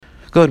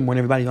Good morning,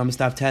 everybody. I'm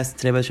Staff Test.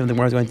 Today, the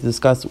Gemara is going to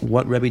discuss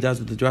what Rebbe does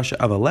with the drasha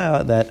of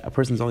Alea, that a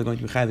person is only going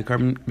to be chayav the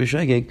carbon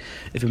b'shegeg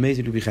if it makes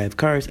it to be chayav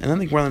cars. And then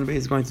the Gemara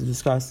is going to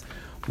discuss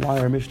why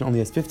our Mishnah only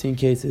has 15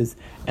 cases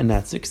and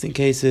not 16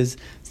 cases.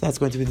 So that's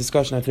going to be the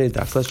discussion of today's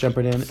daf. So let's jump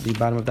right in. The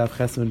bottom of daf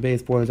Chesed and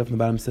Beis, 4 lines up from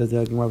the bottom, says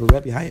the Gemara of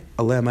Rebbe, hi,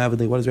 Alea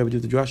ma'avadei. What does Rebbe do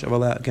with the drasha of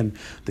Alea? Again,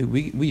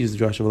 we used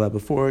the drasha of Alea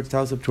before to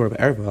tell us a Torah of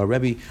Erva.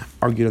 Rebbe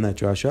argued on that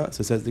drasha.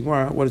 So says the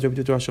Gemara, what does Rebbe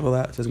do with the drasha of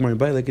Alea? Says the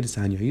Gemara, like it is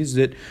Tanya. He uses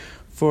it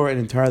for an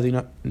entirely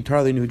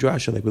new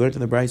drasha, like we learned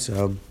in the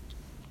Brisa.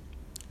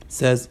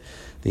 Says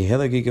the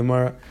Helagi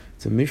Gemara.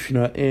 It's a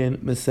Mishnah in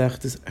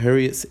Masechtas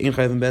Harius in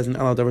Chayiv and Bezin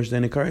Alal Davar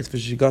Shdei Nekaris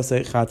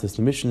V'Shigasei Chatas.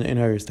 The Mishnah in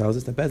Harius tells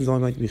us that Bezin is only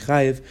going to be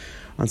Chayiv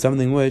on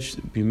something which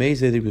be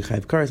Meizeh, be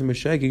Chayiv Karis, and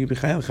Meshegi be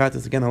Chayiv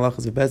Chatas. Again,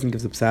 halachas of Bezin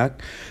gives a psak,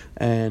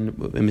 and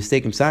a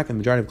mistaken psak, and the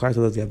majority of Karis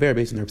does the Aver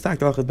based on their psak.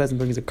 The halachas of Bezin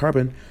brings a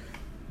carbon,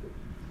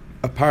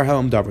 a par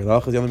helam davar. The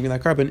halachas is only bring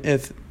that carbon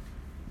if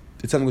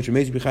it's something which be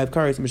Meizeh be Chayiv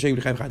Karis, and Meshegi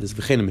be Chayiv Chatas.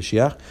 V'chein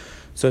Mashiach.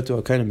 So to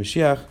a kind of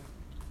Mashiach.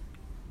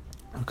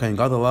 Okay, and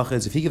God the law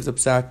is if he gives a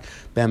psak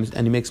and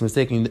he makes a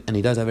mistake and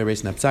he does have a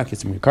race in that psak,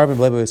 it's a carbon,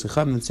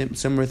 the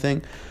similar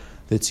thing.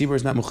 The tzibur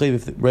is not mechuyev.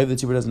 If the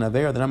tzibur doesn't have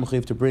they're not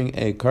mechuyev to bring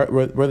a the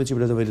tzibur doesn't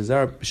have a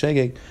desire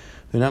b'shegeg.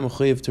 They're not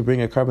mechuyev to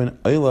bring a carbon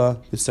oila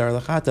b'sar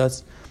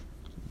lachatas.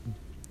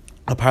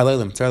 A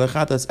parallelim b'sar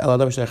lachatas el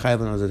adav shechayev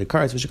l'nazar the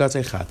kares v'shigat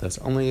chatas.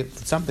 Only if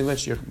it's something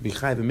which you're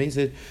b'chayev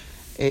amazed.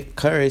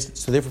 Kares,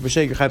 so therefore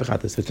b'shegeg you're chayav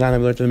chatas. The time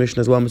we learned in the mission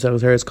as well. Mitzvah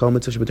Harris called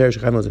mitzvah b'teres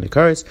shechayev l'nazar the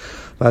kares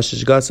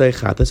v'shigat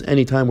chatas.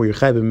 Any time where you're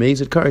chayav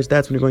amazed kares,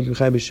 that's when you're going to be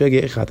chayav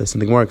b'shegeg chatas.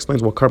 And the Gemara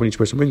explains what carbon each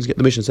person brings.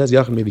 The mission says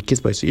yachid may be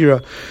kissed by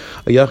seira.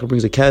 A yachid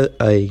brings a kevet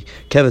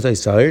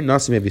aysair.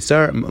 Nasi may be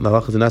sar. The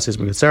halachas and nasi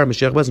bring a sar.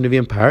 Mashiach bezin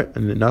they part,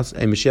 and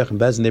Mashiach and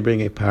bezin they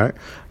bring a part.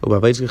 By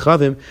vayz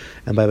chavim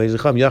and by vayz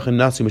chavim yachid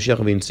nasi Mashiach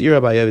and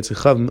seira. By vayz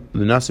chavim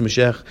the nasi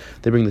Mashiach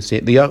they bring the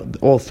same.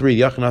 All three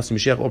yachid nasi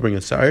Mashiach all bring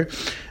a sar.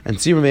 And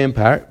tzibur may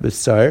impart the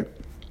sar,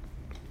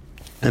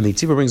 and the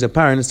tzibur brings a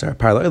par and a sar.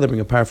 Par they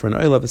bring a par for an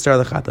oil of the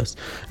sar lechatas,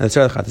 and the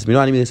sar lechatas. We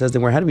know anime says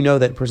then where how do we know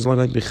that a person is only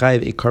going to be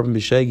chayiv a carbon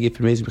b'shegi if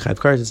it makes b'chayiv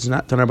cars? It's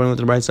not tanar b'nei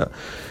the brayso.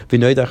 We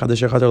know that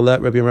chadash chatar let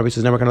Rabbi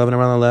says never can live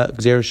around let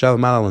gzer shav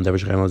malal and davar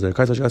shechayim the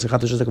cars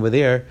chatar just like over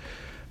there.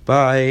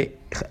 By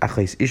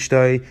achais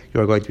ishtai, you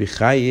are going to be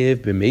chayiv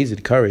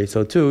b'mezid kari.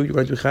 So too, you're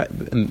going to be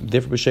chayiv, and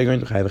therefore b'shegeg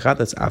going to be chayiv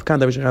chatas. Afkan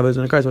davar shechayim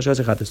in the cars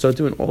chatas. So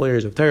too, in all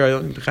areas of Torah, you're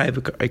going to be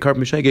chayiv a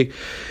carbon b'shegeg.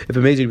 If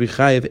b'mezid be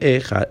chayiv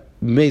echat,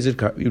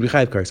 b'mezid you be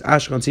chayiv cars.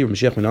 Ashkan tzibur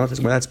Mashiach minal. That's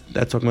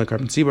talking about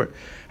carbon tzibur.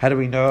 How do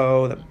we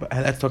know that?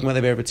 That's talking about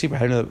the bear tzibur.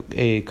 How do we know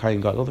a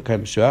kain gadol, the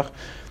kain Mashiach?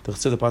 The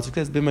pasuk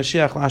says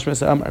b'Mashiach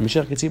l'ashmes amar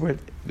Mashiach tzibur,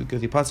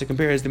 because the pasuk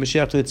compares the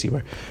Mashiach to the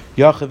tzibur.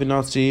 Yachav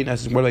v'nasi,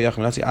 as more like Yachav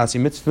v'nasi asi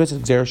mitzvah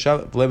gzer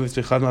shav v'lev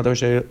v'tzrichav n'adar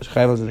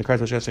shechayav in the kars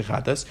v'shas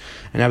shechatas.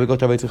 And now we go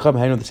to v'tzrichav. How do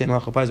you know the same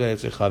halacha applies to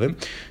v'tzrichavim?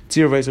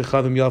 Tzibur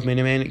v'tzrichavim yav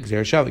meinemen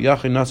gzer shav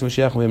Yachav nasi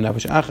Mashiach v'im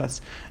navash achas.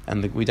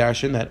 And we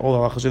darshan that all the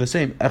halachas are the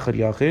same. Echad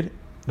Yachid.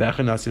 The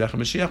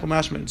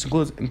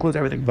includes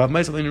everything. Vav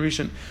Meisel in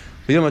Rishon,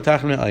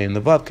 and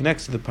the Vav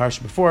connects to the parsha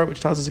before,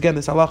 which tells us again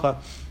this halacha.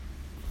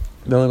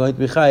 They're only going to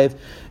be chayiv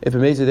if it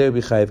makes it there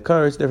be chayiv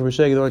cars. Therefore, b'shegeg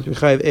they're going to be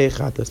chayiv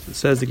echatas. It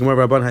says the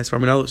Gemara Rabban has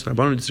farminalus.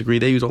 Rabban disagree.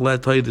 They use all that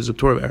to tell you there's a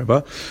Torah of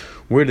Erba.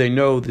 Where do they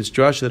know this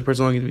drasha that the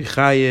person is only going to be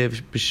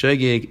chayiv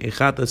b'shegeg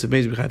echatas if it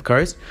makes it be chayiv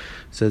cars?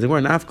 So the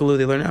Gemara nafkalu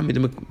they learn out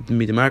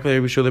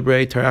midamakle b'shul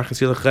lebrei tarach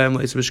chasilechem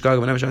leis b'shkag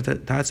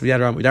v'navashat tats v'yad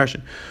ram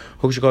v'darshan.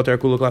 Huk shekol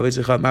terakulu klav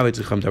v'tzicham ma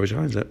v'tzicham davar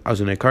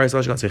azunei cars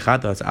v'shkat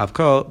sechatas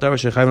avkol davar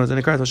shechayim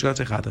azunei cars v'shkat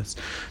sechatas.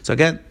 So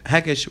again,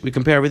 hekesh we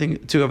compare everything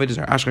to avodas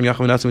ashram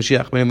yacham v'natz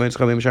Mashiach b'nei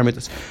mitzchavim mishar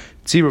mitzvos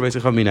tzibur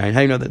v'tzicham minayin. How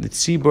do you know that the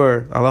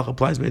tzibur Allah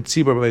applies to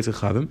tzibur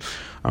v'tzicham?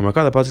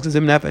 Amarkal the pasuk says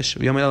im nefesh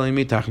v'yom el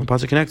mitach. The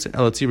pasuk connects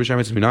el tzibur mishar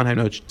mitzvos minayin. How do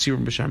you know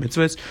tzibur mishar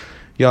mitzvos?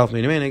 Yalf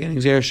meinemen again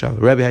gzer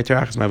shav. Rabbi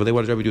haytarachas my. What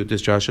does Rabbi do with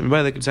this Josh? And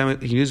by the time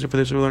he used it for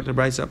this, we learned the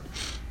Brisa.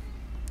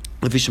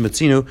 We find that the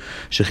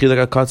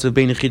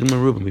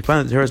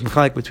Torah is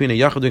mechalik between a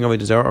yachid doing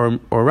avodah zarah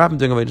or a rabbin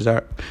doing avodah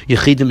zarah.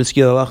 Yechidim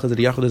b'skila halachas that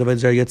the yachid does avodah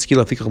zarah gets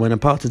skila fikach when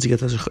since he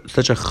gets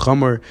such a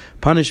chomer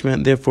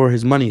punishment, therefore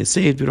his money is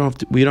saved.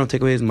 We don't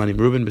take away his money.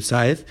 Reuben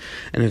b'sayif,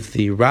 and if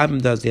the rabbin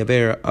does the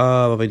aver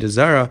of avodah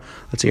zarah,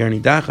 let's say erni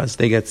dachas,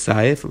 they get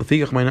sayif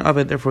lefikach mein of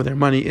it. Therefore their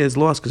money is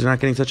lost because they're not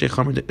getting such a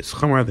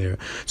chomer there.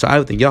 So I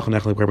would think yachid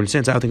nechalik where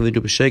sense. I would think they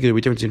do b'shegeg the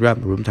difference between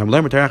rabbin and Reuben. Time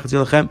learn terachas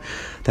yilachem.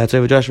 That's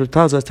why Joshua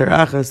tells us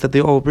terachas that they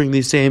all bring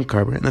the same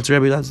carbon, and that's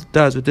what Rabbi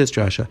does with this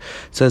drasha. It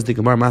says the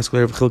Gemara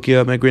Maskler of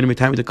Chilkiah Megrinim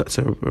time to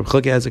so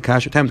Chilkiah has a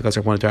cash time to cut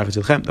one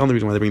tarachas. The only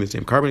reason why they bring the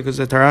same carbon because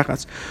it's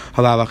tarachas.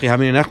 Halavachi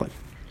having an echlik.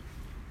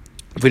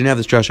 If we didn't have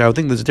this drasha, I would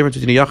think there's a difference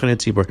between a yachin and a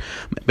tzibur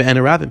and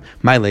a rabbin.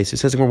 My lace, it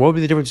says, what would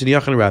be the difference between a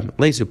yachin and a rabbin?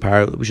 Lace,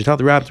 par. We should tell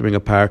the rabbin to bring a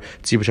par.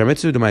 Tzibur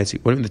shamitzu d'maisi.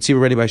 What if the tzibur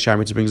ready by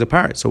shamitzu brings a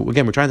par? So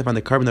again, we're trying to find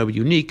the carbon that would be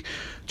unique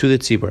to the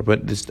tzibur,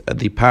 but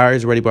the par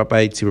is already brought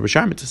by tzibur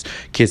b'sharmitzus.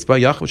 Kisba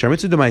yachim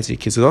b'sharmitzus d'maisi.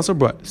 Kiss is also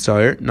brought.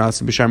 Sire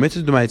nasi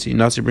b'sharmitzus d'maisi.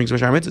 Nasi brings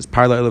b'sharmitzus.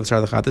 Par la'elav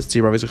sar lechatas.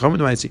 Tzibur v'zichom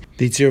d'maisi.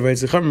 The tzibur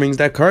v'zichom brings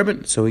that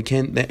carbon, so we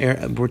can't.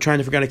 We're trying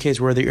to figure out a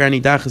case where the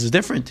irani dachas is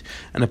different,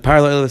 and a par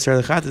la'elav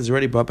sar lechatas is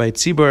already brought by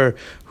tzibur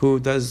who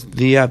does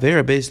the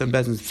avera based on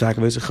Bezin's psak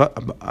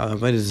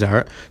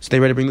zahar. So they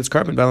ready to bring this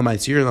carbon. They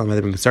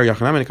bring sar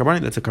yachanam and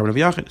carbon. That's a carbon of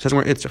yachin. It says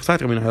where it's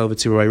chsat. I mean, hell of a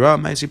tzibur ra.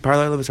 Ma'isi par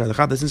la'elav sar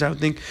lechatas. This is how I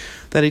think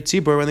that a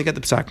tzibur, when they get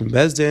the psak from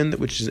Bezdin,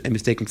 which is a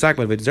mistaken psak,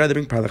 but they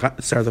bring par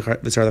sar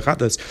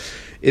lechatas.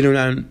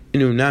 Inunami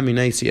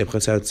naisi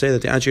ebchas. I would say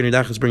that the answer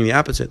nidach is bringing the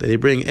opposite. That they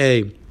bring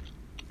a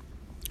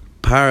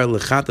par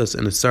lechatas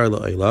and a sar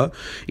la'ila.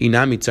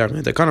 Inami tzar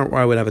takana. Or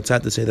I would have a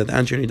tzat to say that the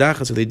answer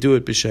nidach, so they do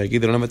it b'shegi. They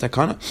don't have a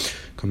takana.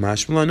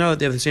 Kamash no,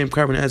 they have the same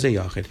carbon as a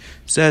yachid.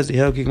 Says the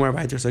Hilki Gemara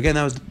Vayter. So again,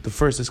 that was the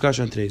first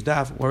discussion on today's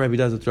daf. What Rabbi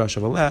does with Rosh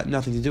Hashanah,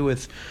 nothing to do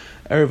with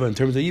Erva. In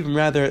terms of even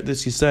rather,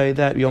 this you say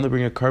that you only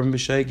bring a carbon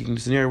b'shegi. You can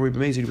scenario where you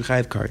be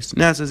chayav cars.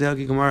 Now says the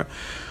Hilki Gemara.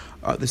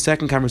 The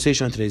second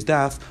conversation on today's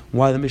daf,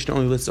 why the Mishnah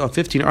only lists off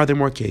 15, are there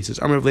more cases?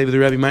 Amar of Levi the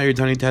Rebbe, Ma'ir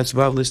Tani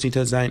Tatzvav, listening to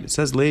Zayin. It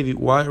says, Levi,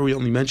 why are we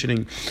only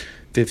mentioning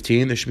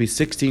 15? There should be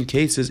 16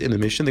 cases in the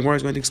Mishnah. The Gemara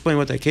is going to explain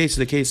what that case is,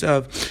 the case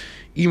of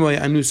Imoy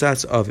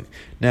Anusas Aviv.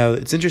 Now,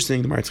 it's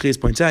interesting, the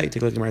Maratchias points out, you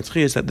take a look at the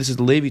Maratchias, that this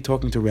is Levi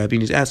talking to Rebbe,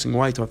 and he's asking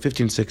why he taught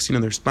 15, 16,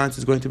 and the response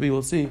is going to be,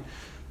 we'll see,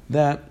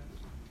 that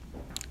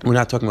we're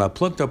not talking about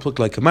plukta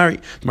like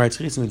Kamari. The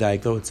Maratchias in the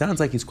Daik, though, it sounds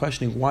like he's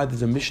questioning why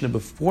there's a Mishnah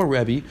before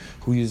Rebbe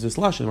who used this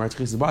lashon. The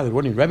Maratchias is bothered.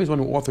 Rebbe is one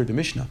who authored the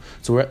Mishnah.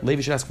 So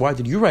Levi should ask, why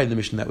did you write the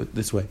Mishnah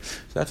this way?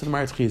 So that's what the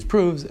Maratchias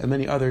proves, and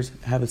many others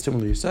have a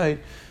similar side.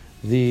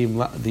 The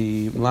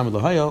Melamed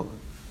Lahayel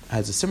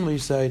has a similar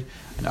side,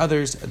 and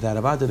others that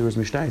Avada there was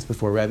Mishnayos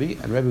before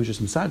Rebbe, and Rebbe was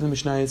just Masad the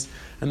Mishnayos,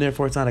 and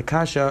therefore it's not a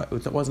kasha.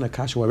 It wasn't a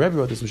kasha why Rebbe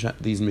wrote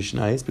these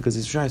Mishnayos, because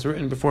these Mishnayos were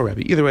written before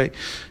Rebbe. Either way,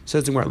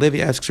 says the Gemara, Levi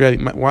asks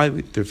Rebbe, why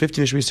there are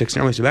 15, there should be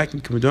 16.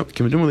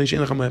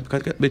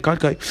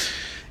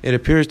 It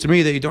appears to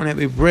me that you don't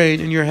have a brain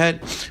in your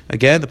head.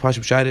 Again, the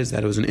Pashup Shad is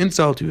that it was an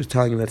insult. He was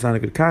telling him that's not a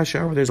good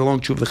kasha. Or there's a long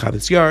tshuva the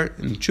Chavetz Yar,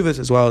 and tshuva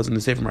as well as in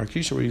the Sefer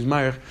Markisha, where he's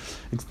Mayach,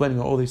 explaining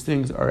how all these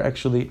things are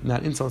actually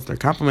not insults, they're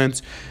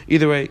compliments.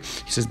 Either way,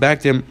 he says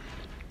back to him,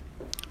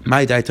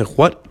 my daitach,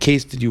 what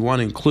case did you want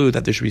to include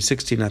that there should be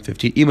 16, not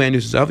 15? Imai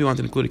Nusazav, you want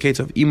to include a case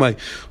of Imai,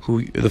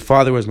 who the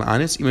father was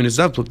Ma'anis. Imai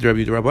Nusazav, Pluk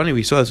Rabbi Rabbanim.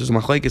 We saw this was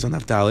Machlaikis on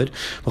Naftalid.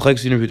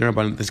 Machlaikis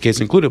Rabbanim, this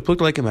case included Pluk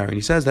like Amar. And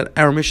he says that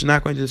our Mishnah is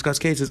not going to discuss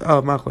cases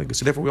of Machlaikis.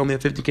 So therefore, we only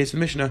have 15 cases in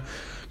Mishnah,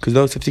 because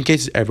those 15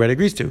 cases everybody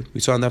agrees to.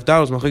 We saw on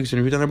Naftalid was Machlaikis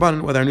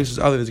Rabbanim, whether our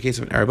Nusazav is a case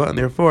of an Arba, and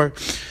therefore,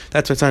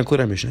 that's why it's not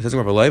included in our Mishnah. It says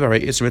more of a live, all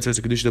right, Isra Mitzvah is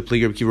a Kedusha to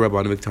Plug Rabbi Kiva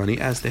Rabbanim Viktani.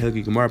 As the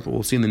Hilgi Gemara, but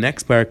we'll see in the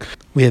next parak,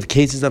 we have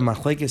cases of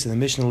Machlaikis and the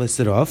Mishnah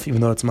listed off,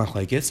 even though it's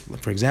Machlaikis.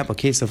 For example, a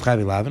case of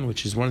Chavi Lavin,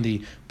 which is one of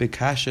the big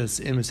kashas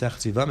in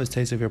Masechet Zivam, as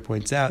Teisov here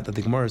points out that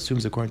the Gemara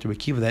assumes, according to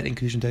Akiva, that in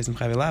Kedushin Teisim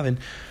Chavi Lavin,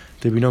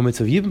 there would be no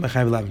mitzvah Yibam by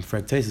Chavi Lavin.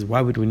 For Teisov,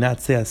 why would we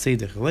not say Asei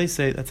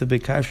Dechalei? That's a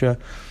big kasha.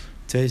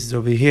 Teisov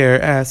over here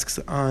asks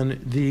on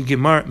the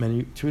Gemara,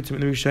 many truths in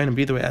the Rishayim, and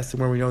either way asks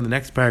where we know in the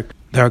next parak.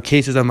 There are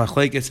cases of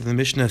Machlaikis, and the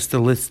Mishnah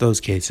still lists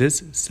those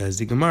cases, says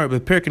the Gemara,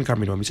 but Pirkin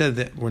Karmidom. We said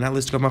that we're not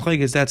listing of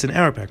Machlaikis, that's an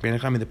error pack. The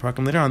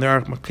Prakam later on, there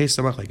are cases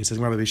of Machlaikis. It says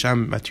Gemara,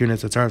 Bisham,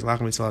 Matirnes, Atzaras,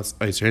 Lachem, Yisalas,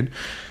 Eisrin.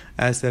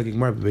 As the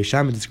Gemara,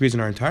 Bisham disagrees in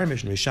our entire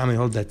Mishnah. Bisham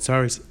holds that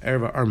Tzaris,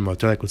 Erva,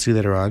 Armotar, like we'll see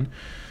later on.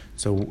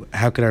 So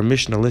how could our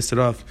Mishnah list it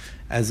off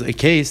as a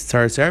case,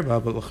 Tzaris,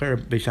 Erva, but Lacher,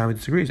 Bisham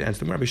disagrees. And the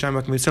Gemara, Bisham,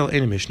 Makam, Yisrael,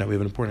 in a Mishnah. We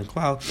have an important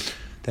cloud.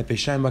 That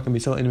Beishaim Makam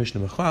Yisrael in Mishnah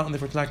Mechal, and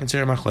therefore it's not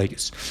considered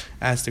Machlaikis.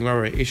 As the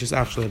Gemara, Eishes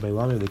Achshalei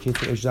Beilami, the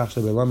case of Eishes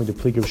Achshalei Beilami, the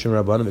plea of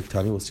Shimon Rabbanim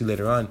Viktani, we'll see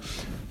later on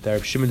that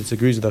Rav Shimon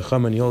disagrees with the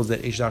Chum, and he holds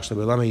that Eishes Achshalei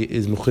Beilami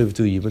is Mechuyev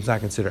to Yibam, it's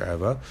not considered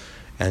Erva.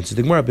 And so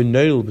the Gemara, Ben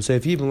Neidel B'Seif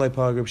Yibam, like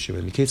Paul Rav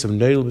Shimon. In the case of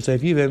Neidel B'Seif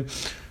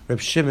Yibam, Rav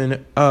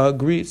Shimon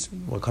agrees.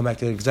 We'll come back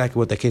to exactly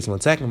what that case in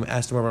 1 second. We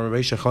asked him about Rav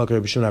Aisha, Chalak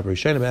Rav Shimon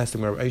Abarishanim, we asked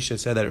him where Rav Aisha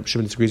said that Rav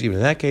Shimon disagrees even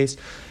in that case.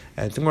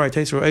 And the Gemara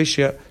takes Rav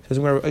Aisha, says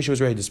Rav Aisha was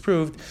already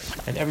disproved,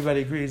 and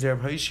everybody agrees that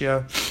Rav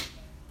Aisha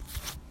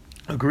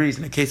agrees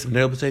in the case of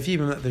Neil B'Seif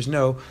Yibam that there's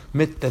no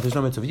mitzvah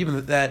of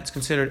Yibam, that it's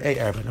considered a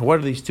Erva. Now, what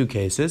are these two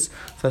cases?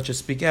 So let's just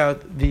speak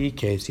out the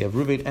case. You have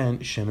Reuven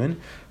and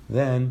Shimon.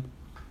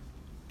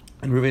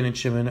 And Reuven and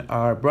Shimon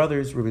are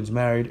brothers. Reuven's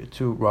married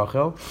to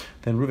Rachel.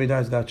 Then Reuven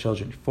dies without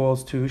children. He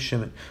falls to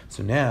Shimon.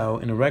 So now,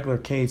 in a regular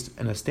case,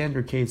 in a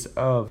standard case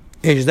of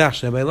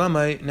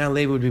now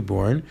Levi would be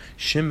born.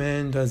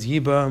 Shimon does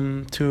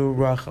Yibam to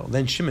Rachel.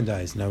 Then Shimon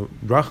dies. Now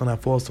Rachel now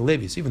falls to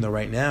Levi. So even though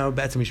right now,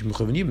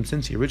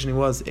 since he originally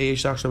was from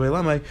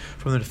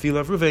the Tefillah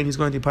of Reuven, he's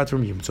going to depart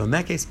from Yibam. So in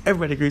that case,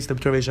 everybody agrees to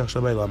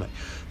the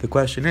The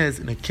question is,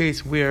 in a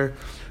case where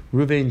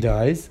Reuven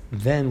dies,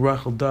 then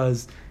Rachel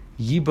does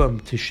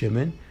Yibam to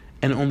Shimon,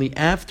 and only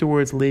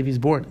afterwards Levi is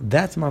born.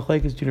 That's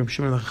Machlekes between Reb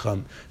Shimon and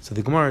Chacham. So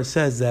the Gemara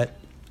says that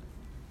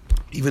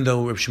even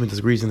though Reb Shimon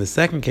disagrees in the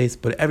second case,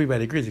 but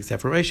everybody agrees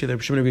except for Rashi, that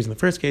Reb Shimon agrees in the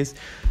first case,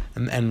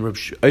 and Reb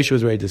Aisha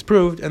was already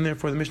disproved, and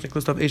therefore the Mishnah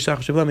closed off Eish Shach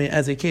Shavlami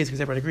as a case, because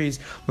everybody agrees,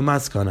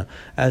 Lamaskana.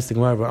 As the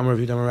Gemara, Amar Rav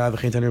Yudam Rav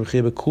V'chein Tani Reb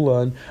Chia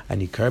Bekulan,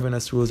 Ani Karben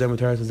Asrul Zem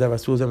Mutaras Zev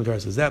Asrul Zem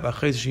Mutaras Zev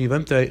Achayz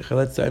Shivemtei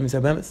Chaletz Ta'im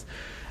Yisab Emes.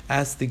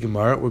 Ask the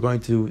Gemara. We're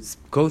going to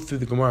go through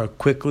the Gemara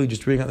quickly,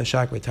 just reading out the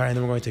Shak B'Tar, and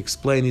then we're going to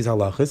explain these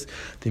halachas.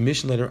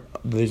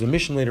 There's a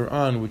mission later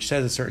on which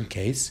says a certain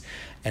case,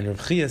 and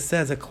Rav Chia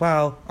says a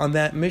klal on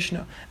that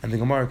Mishnah, and the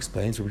Gemara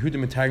explains. Rav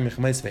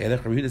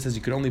Yehuda says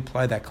you could only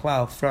apply that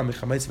klal from the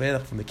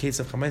case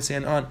of Chamais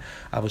and on.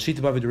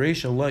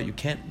 You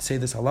can't say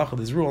this halacha,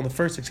 this rule, on the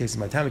first six cases.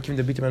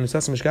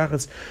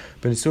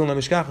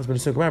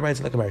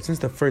 Since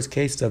the first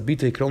case of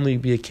bita could only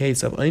be a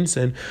case of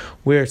einsin,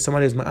 where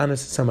somebody is ma'anas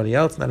somebody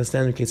else, not a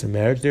standard case of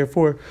marriage.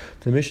 Therefore,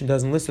 the mission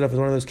doesn't list it up as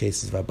one of those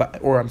cases. The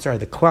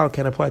klal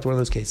can't apply to one of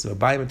those cases.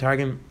 Abai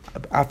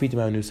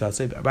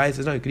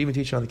says no, you could even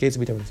teach on the case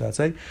of bita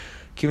mitzasei.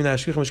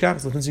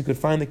 Since you could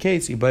find the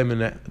case,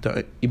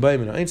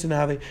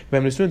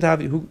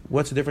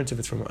 what's the difference if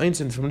it's from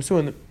Einstein, from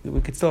Nesuin? We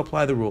could still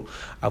apply the rule.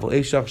 However,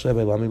 he's not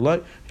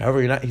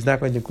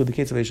going to include the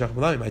case of Eishach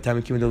Balami. By the time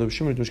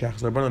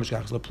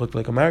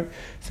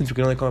since we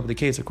can only come up with the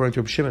case according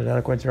to Reb Shimon and not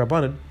according to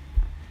Rabbanan,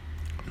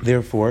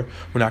 therefore,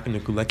 we're not going to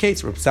include that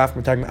case. Reb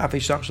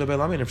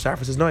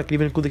Safra says, no, I can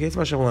even include the case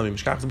of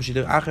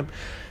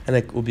and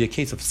it will be a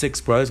case of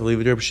 6 brothers. We'll leave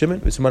it to Reb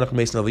Shimon. And this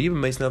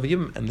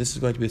is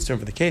going to be the term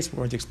for the case. We're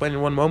going to explain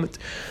in one moment.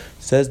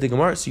 Says the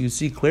Gemara. So you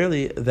see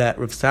clearly that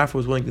Reb Safra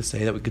was willing to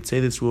say that we could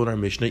say this rule in our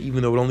Mishnah,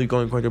 even though it only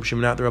going according to Reb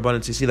Shimon, not the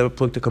Rabbanan. So you see that we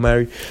plug to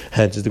Kamari.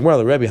 Hence, the Gemara,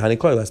 the Rebbe, Hani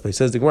Kloi. Last place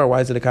says the Gemara.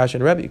 Why is it a kasha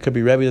and Rebbe? It could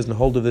be Rebbe doesn't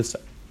hold to this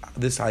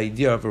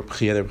idea of Reb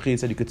Chia. Reb Chia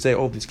said you could say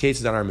all these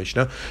cases on our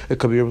Mishnah. It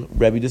could be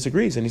Rebbe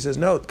disagrees, and he says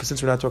no, because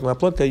since we're not talking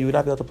about plugta, you would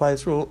not be able to apply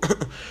this rule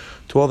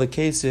to all the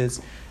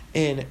cases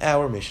in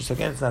our Mishnah. So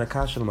again, it's not a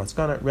kasha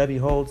l'maskana. Rebbe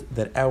holds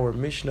that our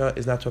Mishnah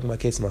is not talking about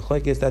cases of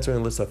machlekes. That's why in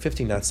the list of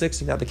 15, not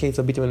 16. Not the case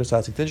of bitam and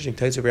usas. It's interesting.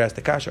 Taisa asked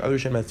the kasha. Other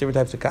Rishonim has different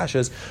types of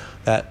kashas.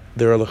 That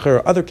there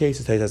are other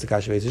cases. Taisa has the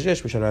kasha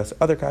v'ezish. Rishonim has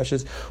other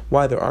kashas.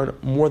 Why there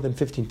aren't more than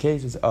 15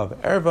 cases of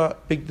erva?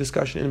 Big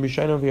discussion in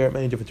Rishonim over here.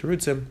 Many different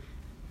terutzim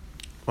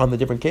on the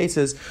different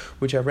cases,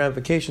 which have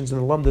ramifications in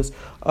the lumdus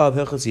of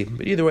Hilchos Yibum.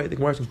 But either way, the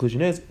Gemara's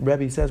conclusion is,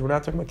 Rebbe says we're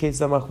not talking about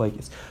cases of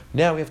machlekes.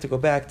 Now we have to go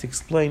back to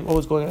explain what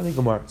was going on in the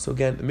Gemara. So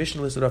again, the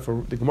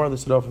Gemara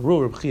listed off a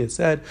rule. Reb Chia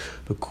said,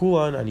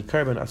 "Bekulan ani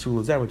karban asur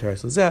l'zeh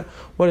mutaras l'zeh."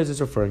 What is this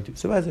referring to?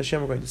 So as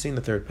Hashem, we're going to see in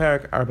the third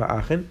parak, Arba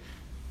Achin,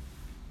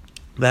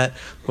 that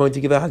we're going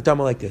to give a hakdama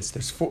like this.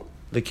 There's 4.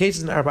 The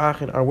cases in Arba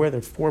Achin are where there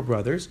are 4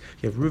 brothers.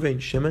 You have Reuven,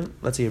 Shimon.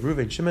 Let's say you have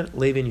Reuven, Shimon,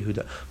 Levi, and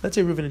Yehuda. Let's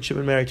say Reuven and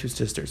Shimon marry 2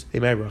 sisters. They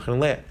marry Rachel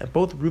and Leah, and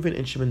both Reuven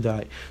and Shimon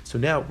die. So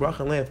now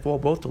Rachel and Leah fall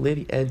both to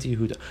Levi and to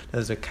Yehuda. Now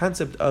there's a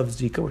concept of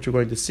Zika, which we're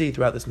going to see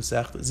throughout this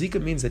Masech.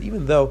 Zika means that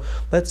even though,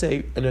 let's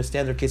say in a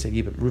standard case of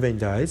Yibum, Reuven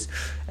dies,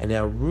 and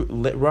now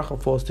Rachel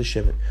falls to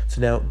Shimon. So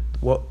now,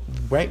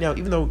 right now,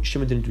 even though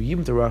Shimon didn't do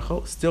Yibum to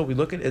Rachel, still we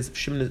look at it as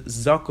Shimon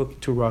is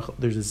Zakuk to Rachel.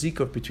 There's a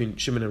Zika between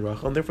Shimon and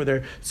Rachel, and therefore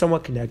they're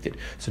somewhat connected.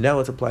 So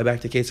now let's apply back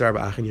to the case Arba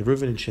Achin, you have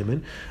Reuven and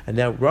Shimon, and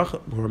now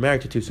Rachel, who are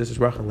married to 2 sisters,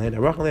 Rachel and Leah. Now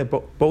Rachel and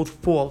Leah both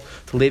fall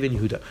to Levi and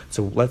Yehuda.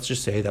 So let's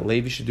just say that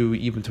Levi should do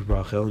even to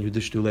Rachel, and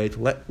Yehuda should do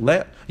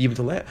even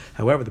to Leah.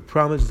 However, the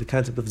problem is the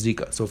concept of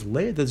Zika. So if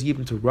Leah does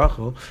Yibam to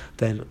Rachel,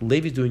 then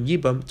Levi is doing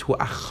Yibam to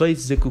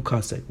Achayz Ziku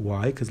Kasei.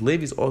 Why? Because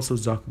Levi is also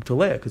Zakuk to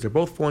Leah, because they're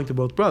both falling to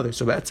both brothers.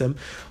 So that's him.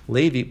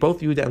 Levi, both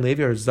Yehuda and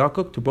Levi are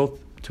Zakuk to both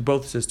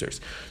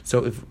sisters.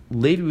 So if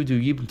Levi would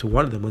do Yibam to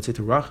one of them, let's say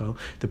to Rachel,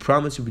 the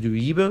problem is he would do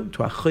Yibam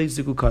to Achayz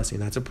Ziku Kasei,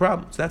 and that's a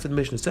problem. So that's what the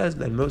Mishnah says,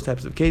 that in most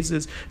types of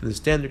cases, in the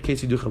standard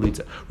case, you do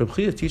Chalitza. Reb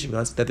Chia is teaching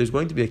us that there's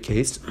going to be a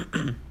case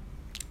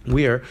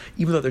where,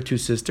 even though they're 2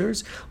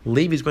 sisters,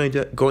 Levi is going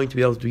to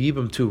be able to do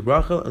Yibam to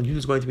Rachel, and Yehuda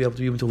is going to be able to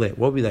do Yibam to Leah.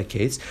 What would be that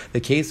case?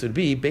 The case would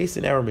be, based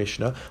in our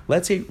Mishnah,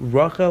 let's say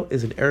Rachel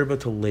is an erva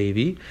to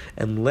Levi,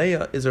 and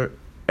Leah is a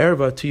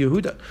erva to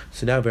Yehuda.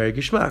 So now, very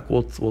gishmak,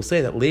 we'll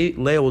say that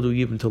Leah will do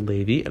Yibam to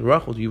Levi, and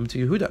Rachel will do Yibam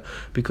to Yehuda,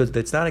 because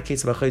that's not a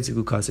case of Achayz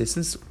Ziku Kasei.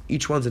 Since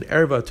each one's an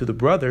erva to the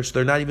brother, so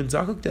they're not even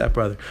zakuk to that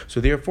brother. So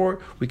therefore,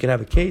 we can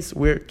have a case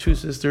where 2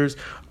 sisters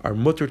are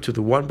mutter to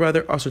the one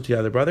brother, also to the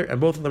other brother, and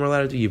both of them are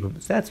allowed to do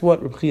Yibam. So that's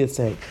what Reb Chia is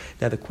saying.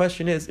 Now the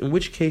question is, in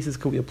which cases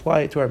could we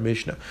apply it to our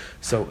Mishnah?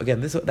 So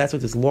again, that's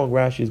what this long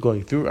Rashi is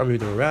going through. Amir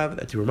Rav,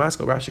 that to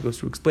Ramaskal, Rashi goes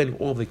through explaining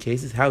all of the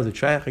cases. How is it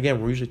shaykh? Again,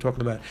 we're usually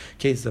talking about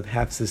cases of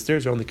half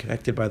sisters, or only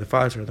connected by the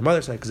father's or the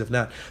mother's side, because if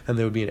not, then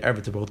there would be an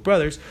erva to both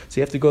brothers. So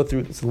you have to go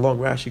through this long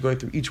Rashi going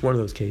through each one of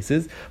those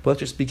cases. But let's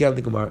just speak out of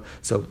the Gemara.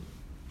 So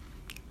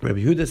Rabbi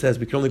Yehuda says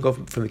we can only go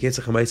from the case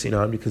of Chamais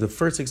on, because the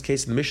first 6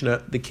 cases in the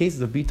Mishnah, the cases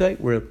of Bitai,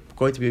 where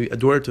going to be a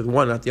daughter to the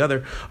one, not the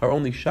other, are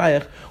only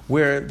shaykh,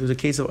 where there's a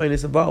case of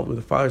Einis involved, where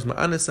the father's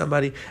ma'anas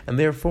somebody, and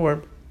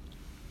therefore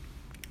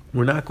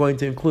we're not going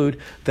to include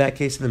that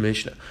case in the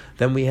Mishnah.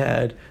 Then we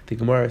had, the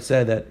Gemara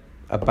said that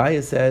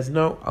Abaya says,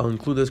 no, I'll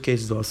include those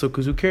cases also,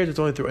 because who cares? It's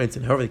only through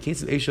Einstein. However, the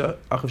case of Esha,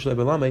 Achav Shalei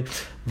Belame,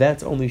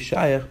 that's only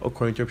Shayach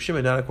according to Reb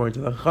Shimon, not according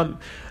to the Chacham.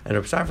 And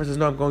Reb Safra says,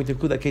 no, I'm going to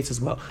include that case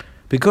as well.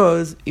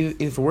 Because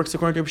if it works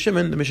according to Reb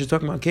Shimon, the Mishnah is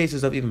talking about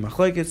cases of even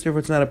machlokes, therefore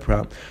it's not a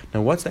problem.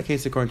 Now, what's that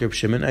case according to Reb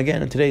Shimon?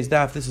 Again, in today's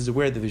daf, this is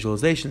where the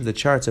visualizations, the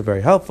charts are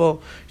very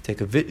helpful. You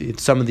take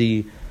some of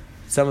the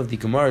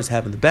Gemaras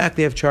have in the back,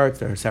 they have charts.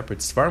 There are separate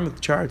Svarim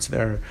with charts.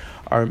 There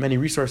are many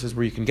resources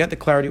where you can get the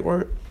clarity,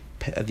 or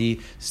the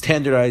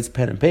standardized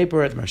pen and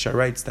paper. The Mashar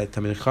writes that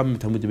Talmid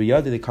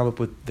B'Yadi, they come up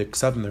with the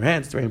ksav in their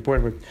hands. It's very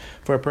important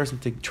for a person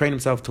to train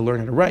himself to learn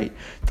how to write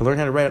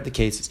out the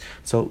cases.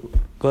 So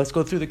let's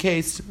go through the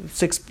case.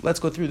 Let's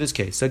go through this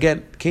case. So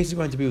again, the case is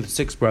going to be with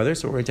 6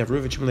 brothers. So we're going to have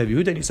Reuven, Shimon, Levi,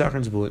 Yehuda, and Yisachar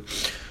and Zebulun.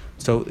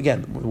 So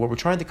again, what we're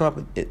trying to come up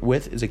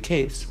with is a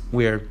case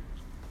where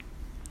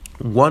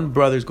one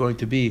brother is going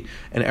to be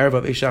an Erev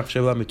of Eishach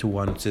Shalami to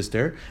one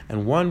sister,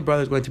 and one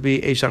brother is going to be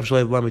Eishach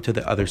Shalami to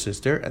the other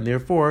sister, and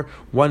therefore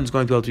one is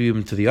going to be able to be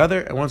even to the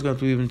other, and one's going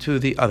to be even to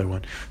the other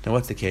one. Now,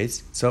 what's the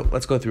case? So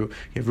let's go through.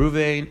 You have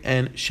Ruvain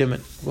and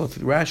Shimon. We'll go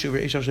through Rashi over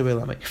Eishach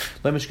Shalami.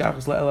 Let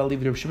Mishkachas let Allah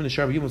leave it. Shimon and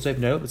Sharb Yibam Seif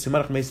Nel, but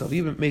Simanach Meis Nel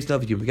Yibam Meis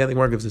Nel Yibam. Again, the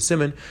Gemara gives a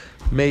Simon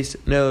Meis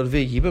Nel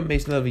Yibam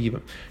Meis Nel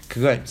Yibam.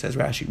 Kagain says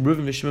Rashi.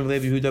 Ruvain V'Shimon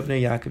Levi Yehuda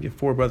Bnei Yaakov. You have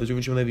 4 brothers.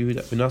 Ruvain Shimon Levi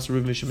Yehuda. V'Nasa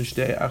Ruvain V'Shimon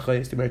Shtei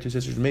Achayis. They married 2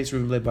 sisters. Meis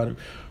Ruvain Levi Banim.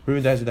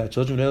 Reuven dies without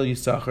children.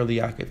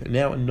 And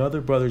now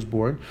another brother is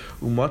born.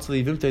 That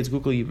would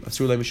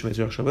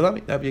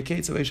be a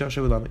case of Eishach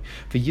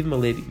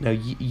Shavilami. Now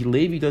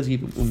Levi does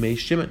Umei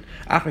Shimon.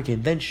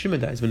 Then Shimon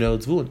dies. And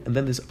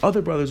then this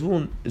other brother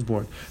Zvulun is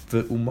born.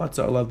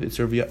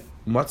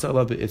 Matzah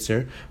Allah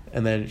be'itzer,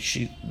 and then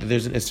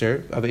there's an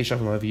itzer of Eishach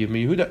and Levi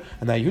Yehuda,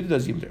 and now Yehuda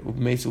does Yimder.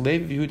 Meisu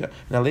Levi Yehuda,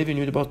 and now Levi and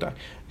Yehuda both die.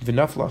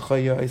 V'nafla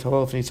Chaya is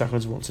halal for Yisachar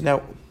and Zvulun. So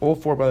now all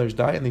 4 brothers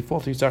die, and they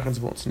fall to Yisachar and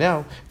Zvulun. So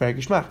now very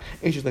Gishmach.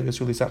 Eishach Levi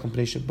Yisrael Yisachar and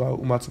Pnei Sheba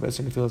Umatzah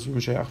be'itzer Nefilas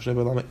Reuven Shayach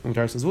Sheba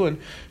Umkaras Zvulun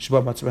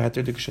Sheba Matzah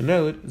be'heter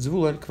Dikashanel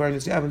Zvulun Kvar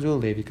Nisyav and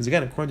Zvulun Levi. Because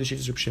again, according to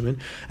Shittas Reb Shimon,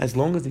 as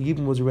long as the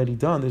Yibum was already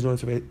done, there's no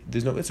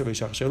itzer of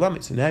Eishach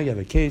Shalami. So now you have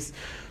a case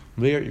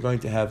where you're going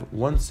to have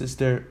one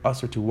sister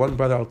usher to one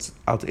brother out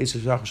to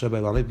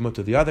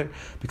the other,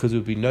 because it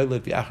would be noiled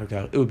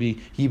it would be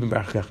Yibum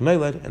B'Achar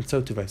noiled, and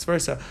so to vice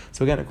versa.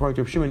 So again, according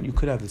to Reb Shimon, you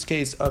could have this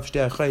case of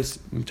Shtei Achais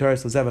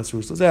Mutaris Lazev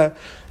Asurus Lazev.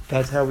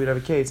 That's how we'd have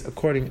a case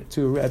according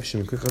to Reb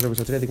Shimon. Quick over.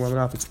 So today, I think we're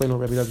going to explain what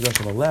Rebbe does with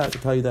allowed to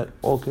tell you that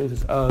all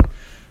cases of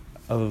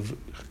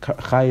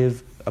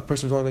Chayiv, a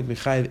person is only going to be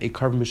chayiv a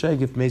carbon b'sheg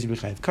if mezi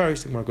b'chayiv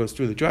karis. The Gemara goes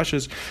through the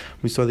drashas.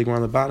 We saw the Gemara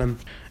on the bottom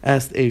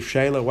asked a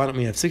shayla, why don't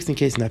we have 16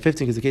 cases, not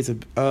 15? Because the case of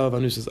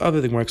anusas other.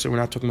 The Gemara, so we're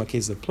not talking about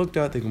cases of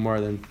plukta. The Gemara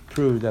then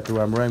proved that the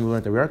Rambam we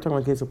learned that we are talking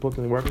about cases of plukta.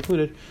 The Gemara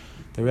concluded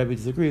the Rebbe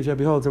disagrees.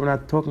 Rebbe holds that we're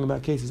not talking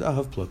about cases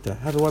of plukta.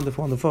 Have a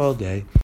wonderful, wonderful day.